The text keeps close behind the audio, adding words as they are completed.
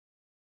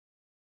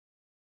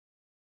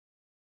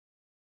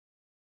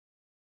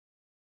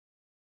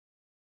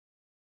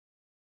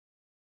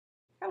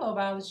Hello,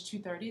 Biology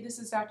 230. This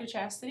is Dr.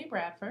 Chastity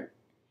Bradford.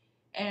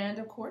 And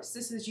of course,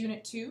 this is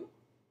Unit 2,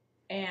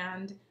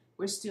 and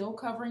we're still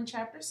covering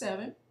Chapter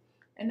 7.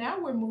 And now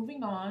we're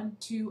moving on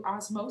to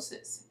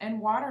osmosis and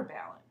water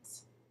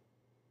balance.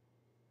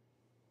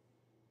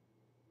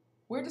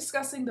 We're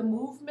discussing the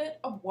movement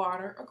of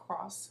water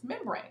across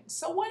membranes.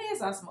 So what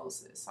is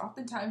osmosis?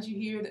 Oftentimes you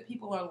hear that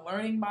people are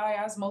learning by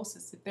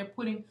osmosis, that they're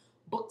putting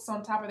books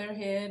on top of their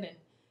head and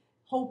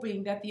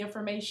hoping that the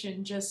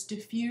information just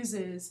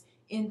diffuses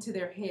into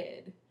their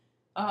head.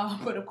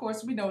 But of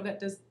course we know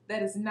that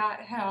is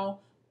not how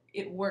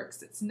it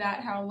works. It's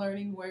not how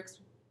learning works.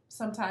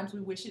 Sometimes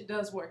we wish it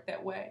does work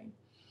that way.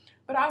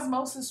 But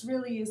osmosis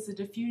really is the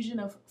diffusion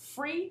of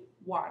free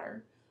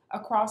water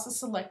across a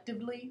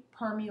selectively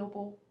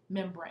permeable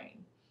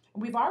membrane.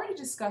 And we've already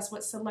discussed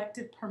what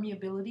selective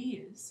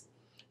permeability is.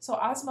 So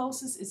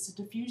osmosis is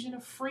the diffusion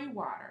of free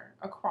water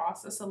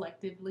across a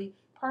selectively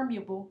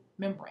permeable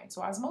membrane.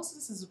 So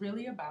osmosis is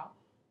really about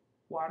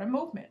water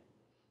movement.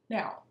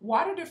 Now,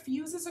 water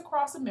diffuses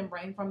across a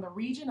membrane from the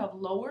region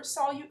of lower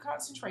solute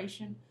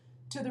concentration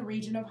to the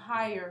region of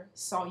higher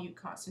solute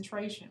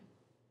concentration.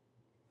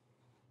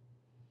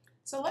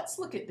 So let's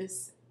look at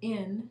this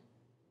in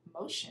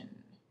motion.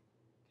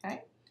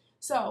 Okay,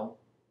 so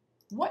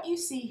what you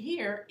see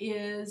here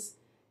is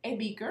a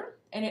beaker,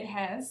 and it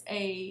has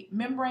a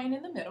membrane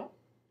in the middle,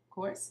 of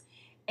course,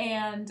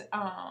 and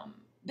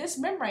this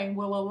membrane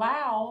will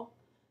allow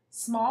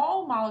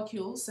small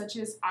molecules such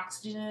as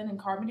oxygen and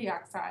carbon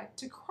dioxide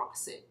to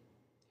cross it.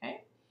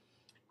 Okay,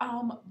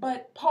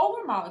 but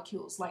polar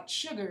molecules like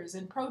sugars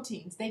and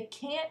proteins, they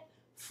can't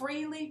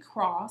freely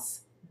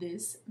cross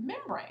this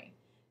membrane.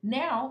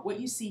 Now, what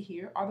you see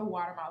here are the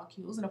water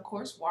molecules, and of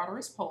course, water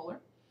is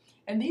polar.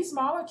 And these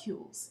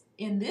molecules,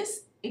 in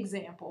this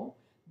example,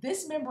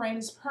 this membrane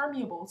is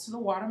permeable to the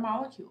water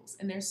molecules,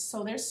 and they're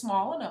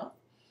small enough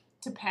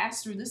to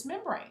pass through this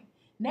membrane.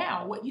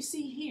 Now, what you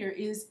see here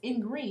is in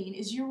green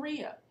is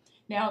urea.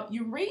 Now,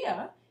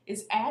 urea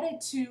is added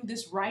to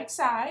this right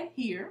side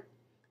here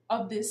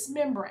of this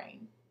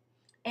membrane,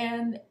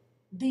 and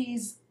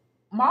these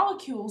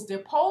molecules, they're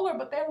polar,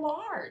 but they're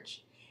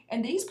large.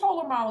 And these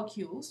polar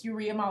molecules,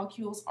 urea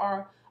molecules,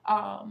 are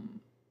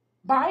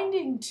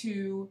binding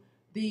to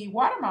the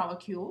water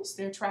molecules.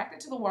 They're attracted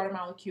to the water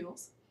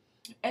molecules.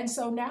 And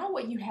so now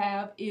what you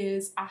have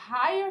is a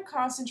higher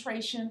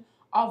concentration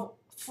of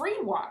free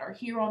water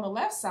here on the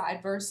left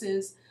side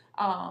versus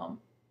bound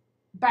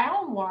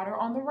water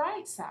on the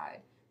right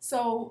side.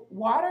 So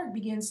water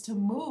begins to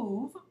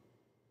move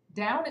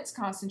down its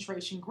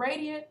concentration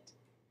gradient.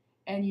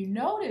 And you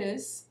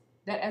notice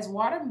that as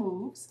water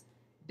moves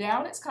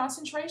down its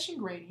concentration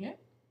gradient,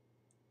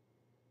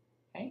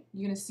 okay,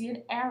 you're going to see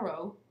an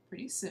arrow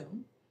pretty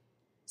soon.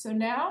 So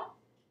now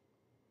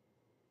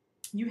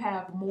you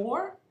have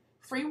more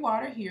free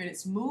water here, and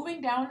it's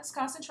moving down its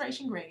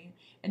concentration gradient.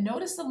 And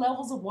notice the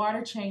levels of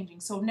water changing.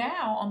 So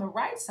now on the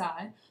right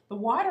side, the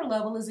water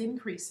level is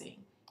increasing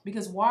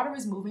because water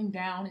is moving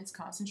down its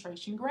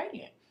concentration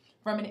gradient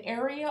from an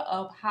area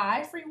of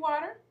high free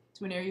water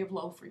to an area of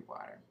low free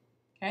water.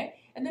 Okay,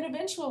 and then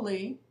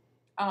eventually,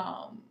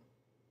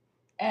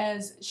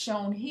 as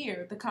shown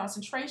here, the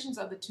concentrations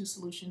of the two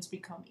solutions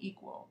become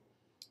equal.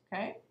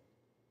 Okay?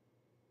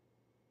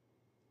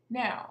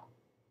 Now,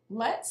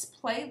 let's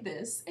play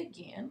this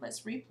again.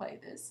 Let's replay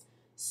this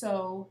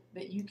so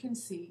that you can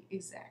see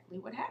exactly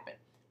what happened.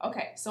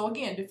 Okay, so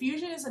again,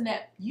 diffusion is a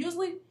net,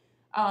 usually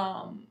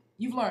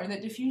you've learned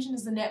that diffusion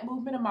is the net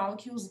movement of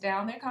molecules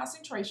down their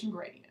concentration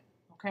gradient.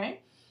 Okay?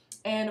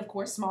 And of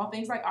course, small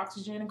things like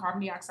oxygen and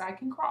carbon dioxide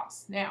can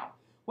cross. Now,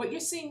 what you're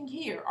seeing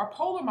here are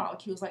polar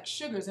molecules like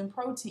sugars and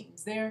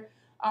proteins. They're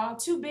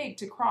too big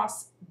to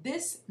cross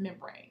this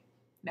membrane.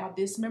 Now,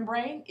 this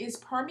membrane is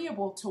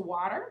permeable to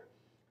water.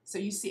 So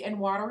you see, and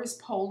water is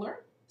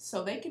polar,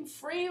 so they can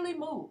freely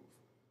move.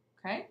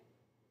 Okay?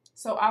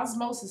 So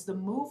osmosis, the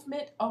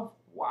movement of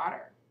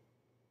water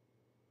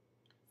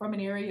from an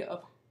area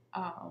of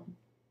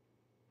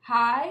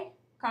high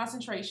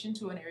concentration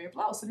to an area of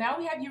low. So now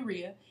we have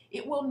urea.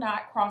 It will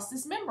not cross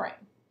this membrane.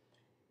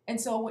 And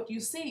so what you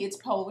see, it's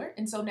polar.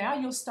 And so now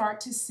you'll start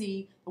to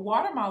see the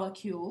water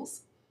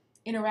molecules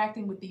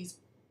interacting with these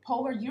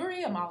polar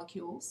urea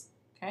molecules.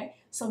 Okay?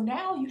 So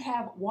now you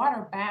have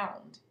water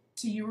bound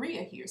to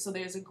urea here. So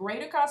there's a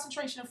greater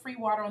concentration of free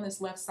water on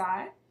this left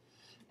side.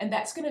 And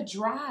that's going to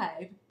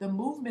drive the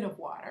movement of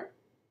water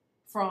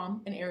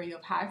from an area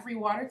of high free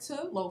water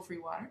to low free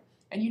water.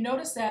 And you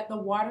notice that the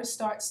water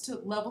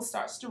level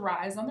starts to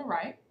rise on the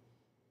right.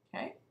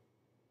 Okay?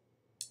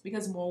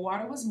 Because more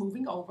water was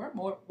moving over,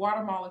 more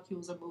water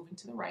molecules are moving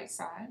to the right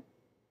side.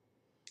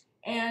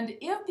 And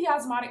if the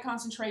osmotic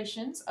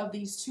concentrations of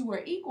these two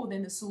are equal,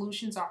 then the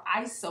solutions are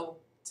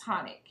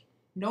isotonic,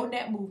 no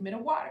net movement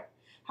of water.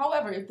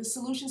 However, if the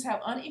solutions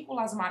have unequal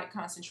osmotic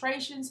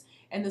concentrations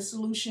and the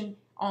solution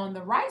on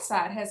the right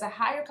side has a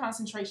higher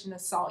concentration of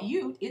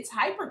solute, it's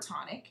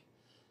hypertonic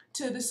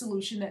to the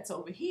solution that's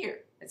over here.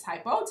 It's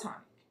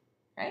hypotonic.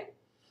 Okay?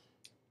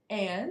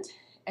 And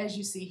as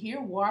you see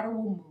here, water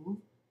will move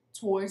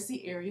towards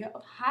the area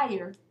of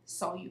higher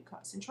solute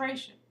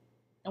concentration.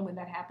 And when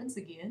that happens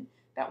again,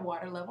 that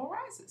water level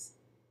rises.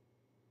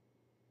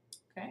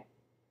 Okay?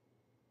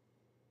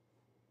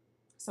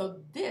 So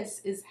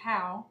this is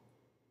how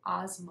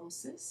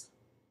osmosis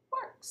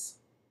works.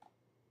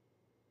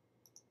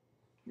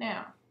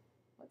 Now,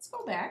 let's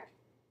go back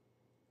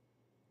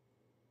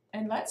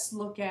and let's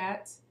look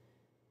at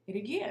it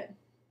again.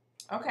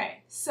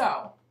 Okay,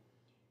 so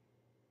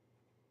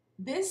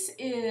this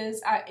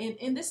is,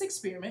 in this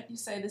experiment, you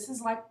say this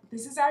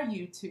is our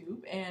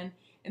U-tube, and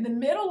in the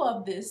middle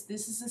of this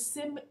is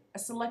a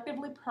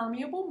selectively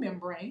permeable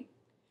membrane,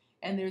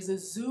 and there's a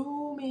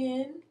zoom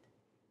in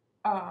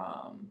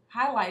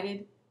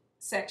highlighted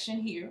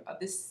section here of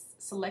this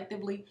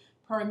selectively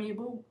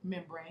permeable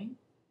membrane,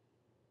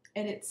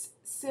 and it's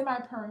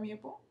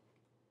semi-permeable,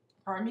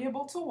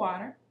 permeable to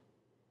water.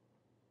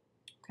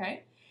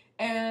 Okay,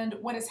 and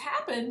what has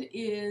happened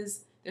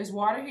is there's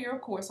water here,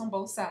 of course, on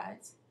both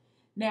sides.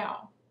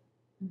 Now,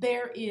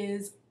 there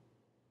is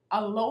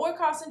a lower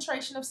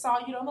concentration of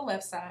solute on the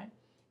left side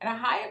and a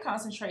higher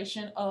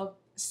concentration of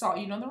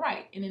solute on the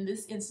right, and in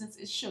this instance,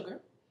 it's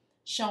sugar,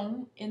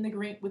 shown in the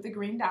green with the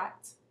green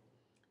dots.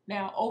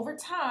 Now, over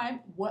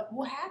time, what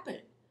will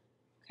happen?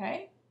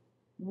 Okay,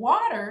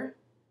 water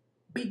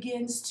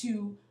begins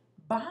to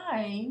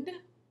bind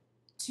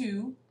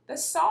to the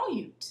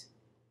solute.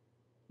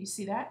 You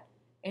see that?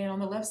 And on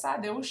the left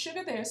side, there was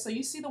sugar there. So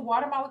you see the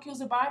water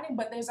molecules are binding,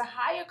 but there's a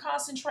higher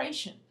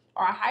concentration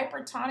or a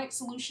hypertonic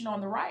solution on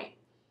the right.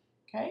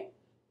 Okay?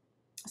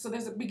 So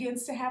it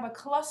begins to have a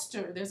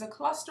cluster. There's a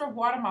cluster of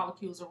water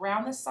molecules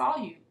around the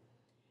solute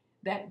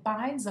that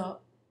binds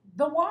up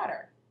the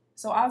water.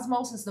 So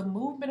osmosis, the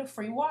movement of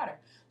free water.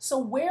 So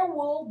where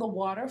will the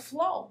water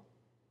flow?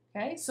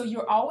 Okay, so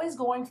you're always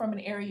going from an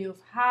area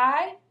of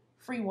high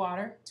free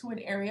water to an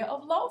area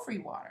of low free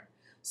water.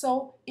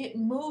 So it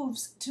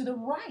moves to the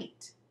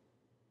right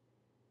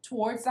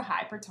towards the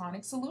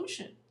hypertonic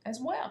solution as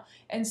well.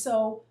 And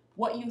so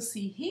what you'll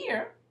see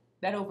here,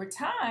 that over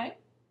time,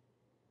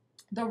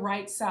 the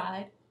right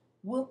side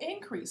will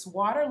increase.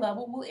 Water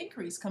level will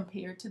increase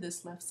compared to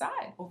this left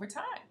side over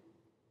time.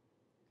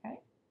 Okay?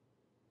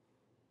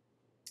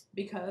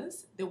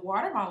 Because the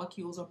water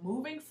molecules are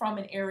moving from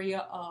an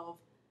area of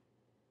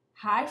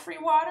high free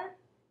water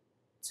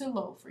to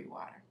low free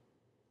water.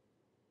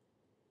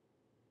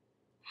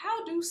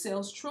 How do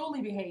cells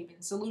truly behave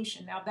in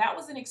solution? Now, that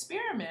was an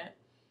experiment,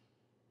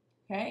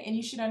 okay, and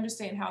you should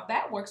understand how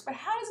that works, but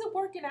how does it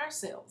work in our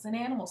cells, in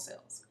animal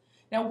cells?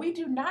 Now, we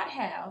do not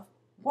have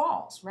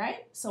walls,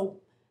 right? So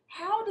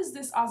how does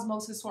this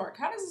osmosis work?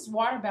 How does this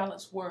water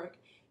balance work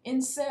in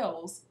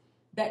cells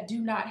that do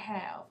not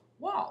have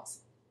walls?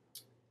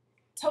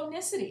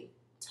 Tonicity.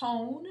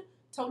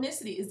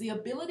 Tonicity is the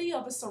ability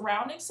of a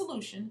surrounding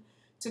solution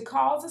to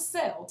cause a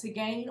cell to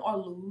gain or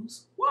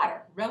lose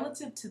water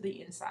relative to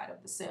the inside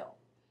of the cell.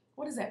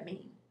 What does that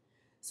mean?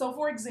 So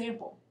for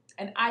example,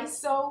 an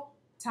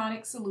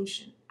isotonic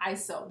solution,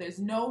 there's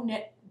no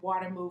net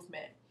water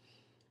movement.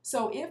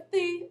 So if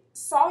the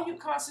solute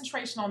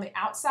concentration on the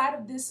outside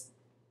of this,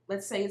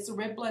 let's say it's a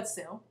red blood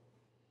cell,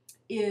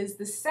 is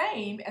the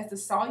same as the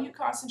solute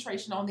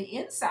concentration on the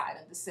inside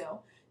of the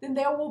cell, then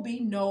there will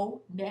be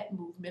no net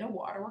movement of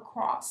water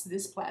across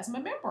this plasma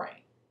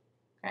membrane,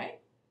 okay?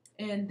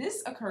 And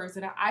this occurs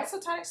in an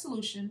isotonic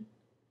solution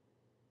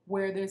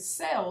where there's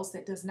cells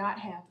that does not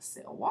have a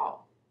cell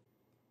wall.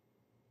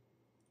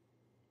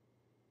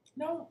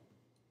 Now,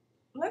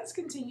 let's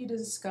continue to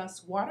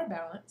discuss water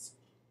balance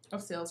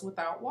of cells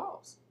without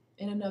walls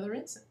in another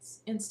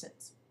instance.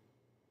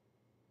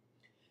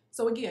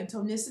 So again,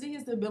 tonicity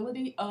is the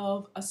ability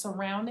of a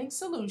surrounding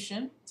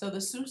solution, so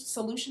the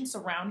solution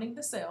surrounding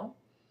the cell,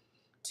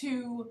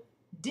 to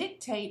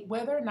dictate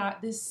whether or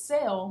not this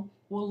cell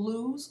will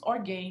lose or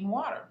gain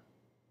water.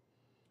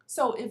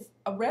 So if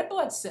a red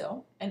blood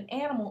cell, an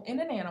animal,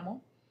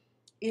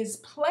 is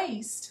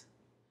placed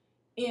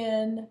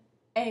in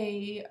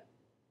a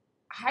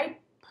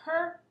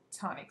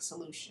hypertonic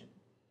solution,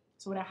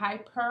 so in a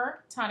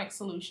hypertonic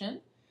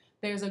solution,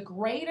 there's a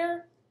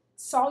greater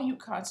solute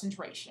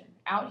concentration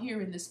out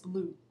here in this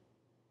blue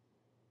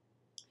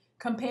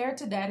compared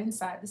to that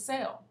inside the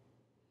cell.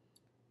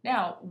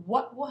 Now,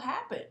 what will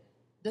happen?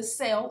 The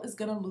cell is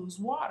going to lose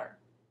water.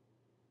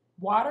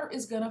 Water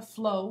is going to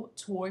flow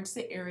towards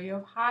the area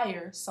of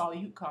higher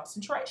solute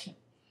concentration.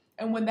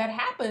 And when that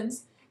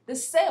happens, the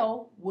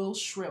cell will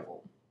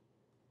shrivel.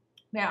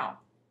 Now,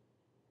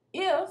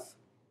 if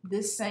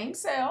this same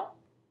cell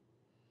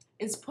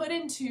is put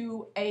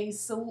into a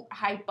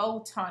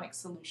hypotonic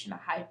solution,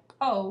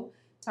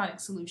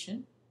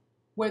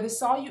 where the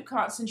solute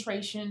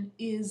concentration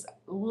is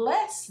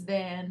less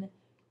than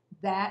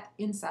that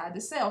inside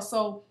the cell.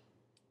 So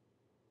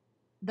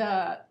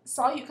the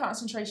solute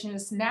concentration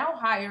is now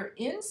higher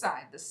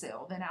inside the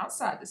cell than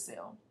outside the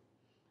cell.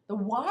 The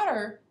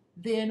water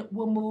then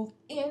will move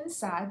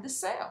inside the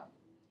cell.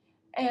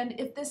 And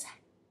if this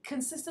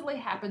consistently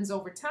happens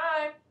over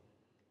time,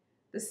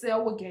 the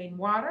cell will gain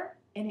water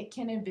and it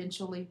can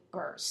eventually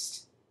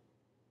burst.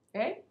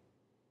 Okay?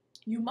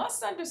 you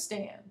must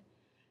understand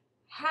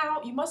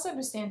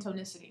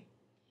tonicity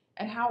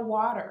and how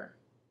water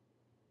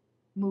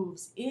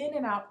moves in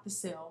and out the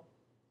cell,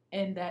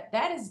 and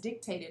that is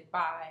dictated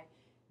by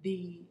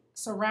the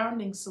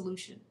surrounding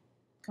solution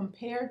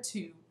compared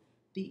to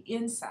the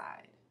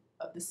inside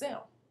of the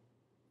cell.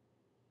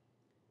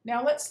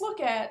 Now let's look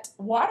at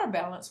water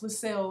balance with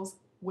cells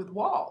with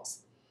walls.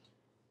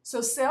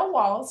 So cell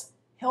walls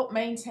help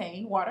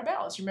maintain water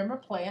balance. Remember,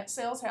 plant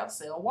cells have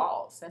cell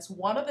walls. That's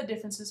one of the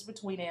differences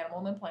between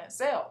animal and plant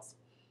cells.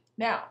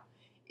 Now,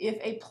 if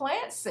a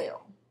plant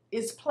cell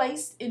is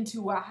placed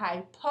into a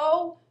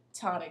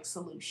hypotonic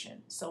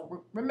solution,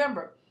 so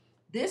remember,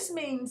 this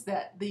means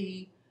that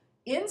the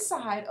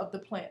inside of the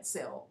plant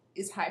cell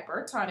is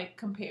hypertonic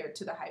compared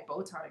to the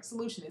hypotonic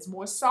solution. It's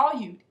more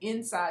solute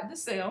inside the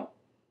cell.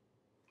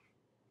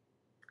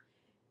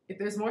 If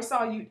there's more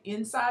solute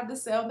inside the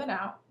cell than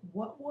out,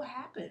 what will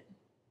happen?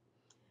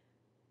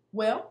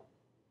 Well,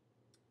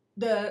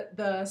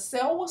 the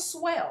cell will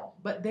swell,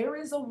 but there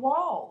is a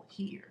wall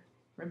here.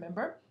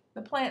 Remember,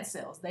 the plant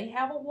cells, they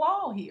have a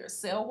wall here,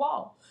 cell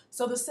wall.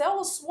 So the cell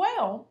will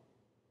swell,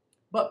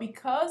 but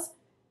because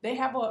they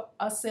have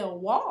a cell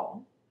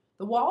wall,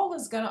 the wall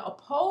is going to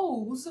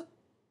oppose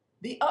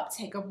the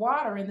uptake of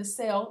water, and the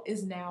cell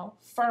is now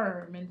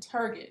firm and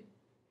turgid.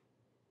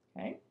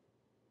 Okay?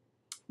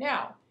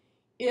 Now,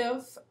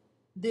 if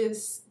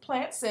this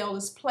plant cell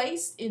is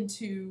placed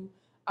into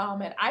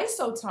an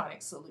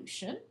isotonic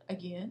solution,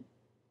 again,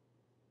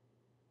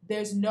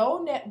 there's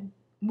no net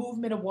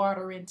movement of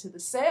water into the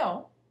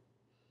cell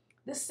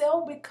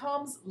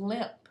becomes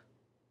limp,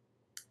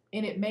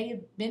 and it may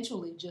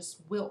eventually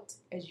just wilt,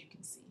 as you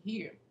can see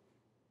here.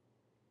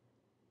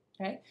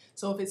 Okay,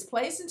 so if it's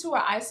placed into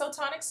an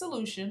isotonic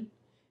solution,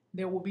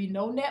 there will be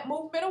no net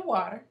movement of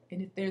water,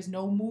 and if there's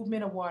no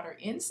movement of water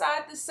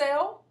inside the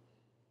cell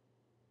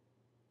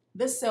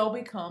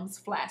becomes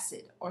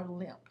flaccid or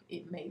limp.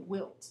 It may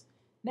wilt.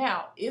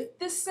 Now, if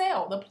the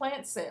cell, the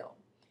plant cell,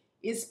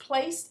 is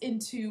placed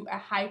into a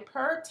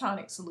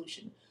hypertonic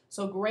solution,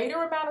 so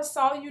greater amount of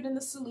solute in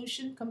the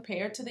solution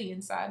compared to the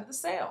inside of the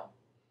cell,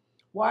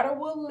 water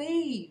will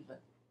leave.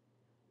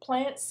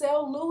 Plant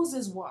cell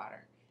loses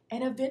water,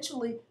 and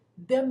eventually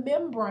the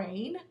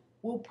membrane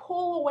will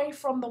pull away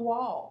from the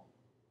wall.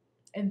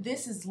 And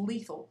this is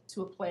lethal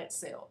to a plant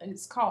cell, and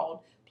it's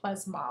called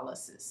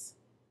plasmolysis.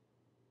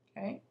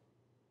 Okay?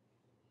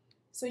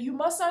 So you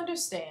must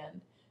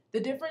understand the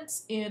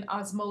difference in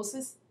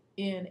osmosis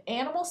in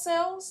animal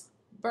cells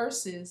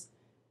versus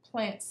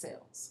plant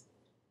cells.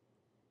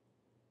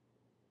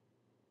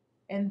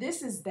 And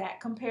this is that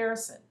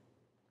comparison.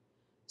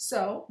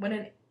 So when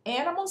an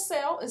animal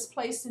cell is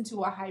placed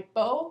into a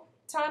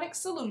hypotonic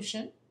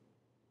solution,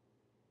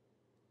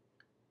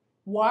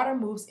 water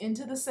moves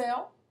into the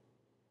cell,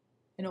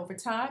 and over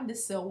time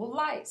this cell will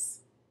lyse.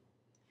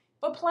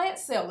 If a plant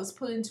cell is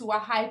put into a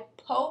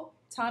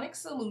hypotonic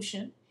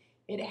solution,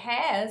 it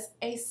has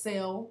a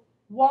cell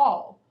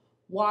wall.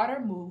 Water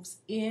moves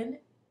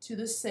into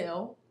the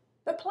cell,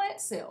 the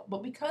plant cell,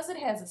 but because it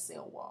has a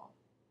cell wall,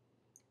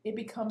 it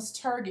becomes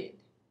turgid.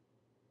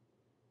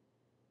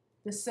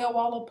 The cell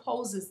wall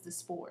opposes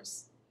this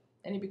force,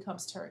 and it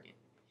becomes turgid.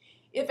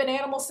 If an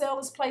animal cell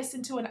is placed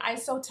into an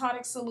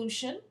isotonic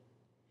solution,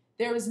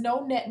 there is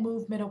no net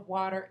movement of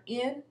water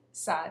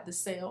inside the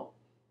cell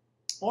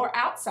or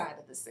outside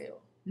of the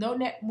cell. No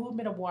net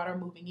movement of water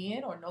moving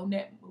in or no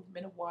net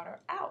movement of water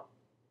out,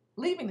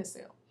 leaving the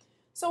cell.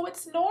 So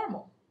it's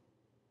normal.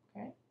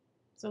 Okay?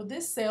 So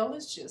this cell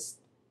is just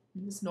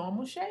in this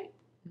normal shape,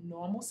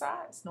 normal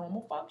size,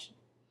 normal function.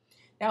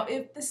 Now,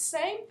 if the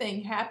same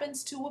thing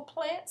happens to a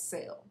plant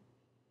cell,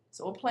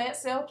 so a plant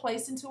cell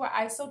placed into an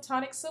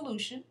isotonic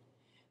solution,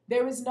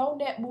 there is no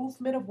net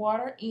movement of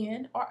water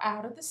in or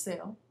out of the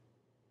cell.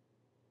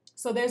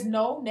 So there's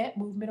no net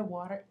movement of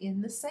water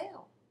in the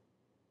cell.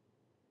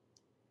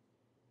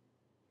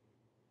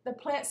 The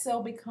plant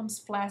cell becomes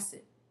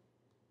flaccid,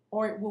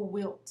 or it will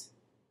wilt.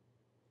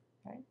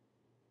 Okay?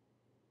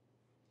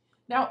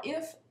 Now,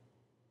 if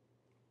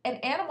an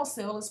animal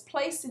cell is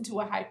placed into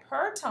a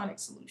hypertonic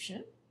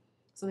solution,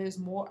 so there's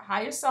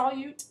higher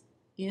solute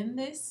in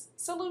this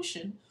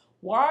solution,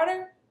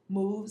 water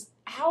moves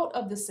out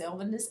of the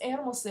cell, and this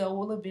animal cell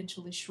will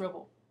eventually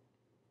shrivel.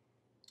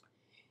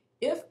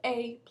 If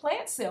a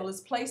plant cell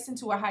is placed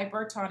into a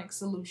hypertonic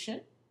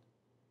solution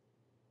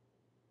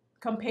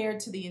compared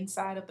to the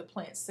inside of the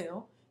plant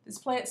cell, this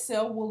plant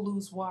cell will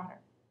lose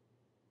water.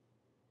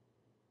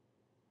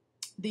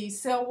 The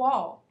cell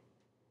wall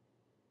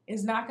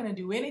is not going to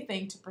do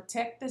anything to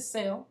protect this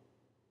cell.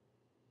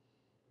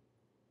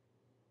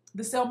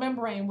 The cell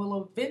membrane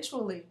will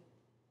eventually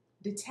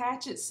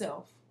detach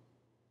itself,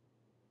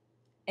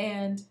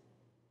 and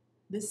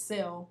this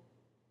cell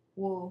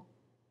will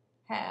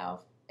have,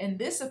 and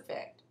this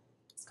effect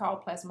is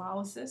called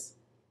plasmolysis,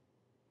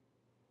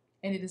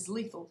 and it is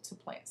lethal to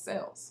plant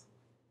cells.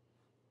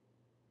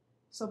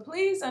 So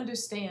please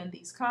understand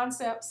these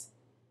concepts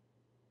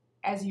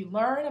as you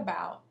learn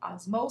about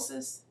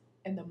osmosis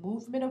and the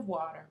movement of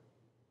water.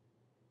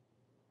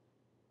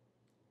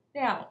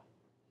 Now,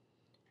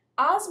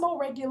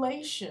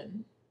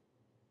 Osmoregulation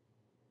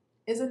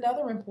is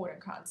another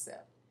important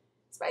concept.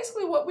 It's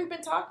basically what we've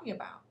been talking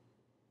about.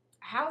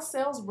 How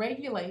cells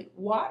regulate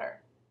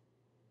water,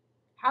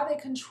 how they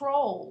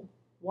control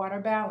water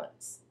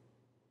balance.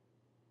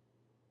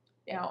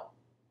 Now,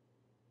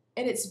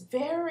 and it's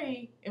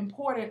very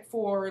important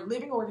for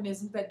living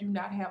organisms that do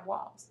not have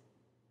walls.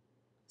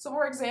 So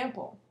for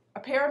example, a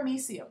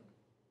paramecium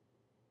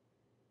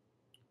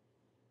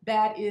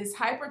that is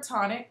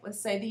hypertonic, let's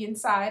say the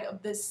inside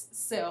of this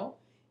cell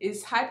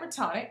is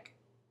hypertonic,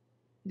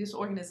 this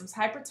organism is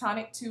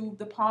hypertonic to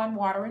the pond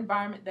water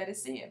environment that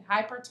it's in,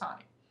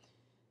 hypertonic.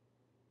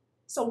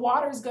 So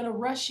water is going to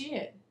rush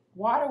in.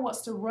 Water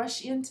wants to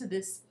rush into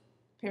this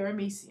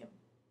paramecium.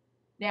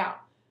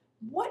 Now,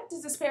 what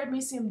does this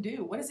paramecium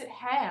do? What does it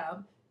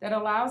have that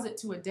allows it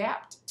to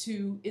adapt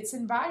to its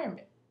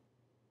environment?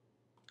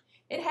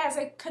 It has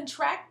a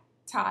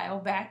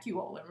contractile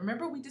vacuole. And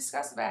remember, we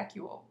discussed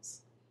vacuoles.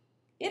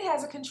 It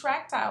has a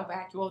contractile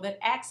vacuole that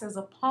acts as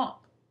a pump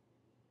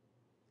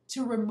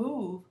to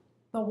remove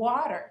the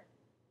water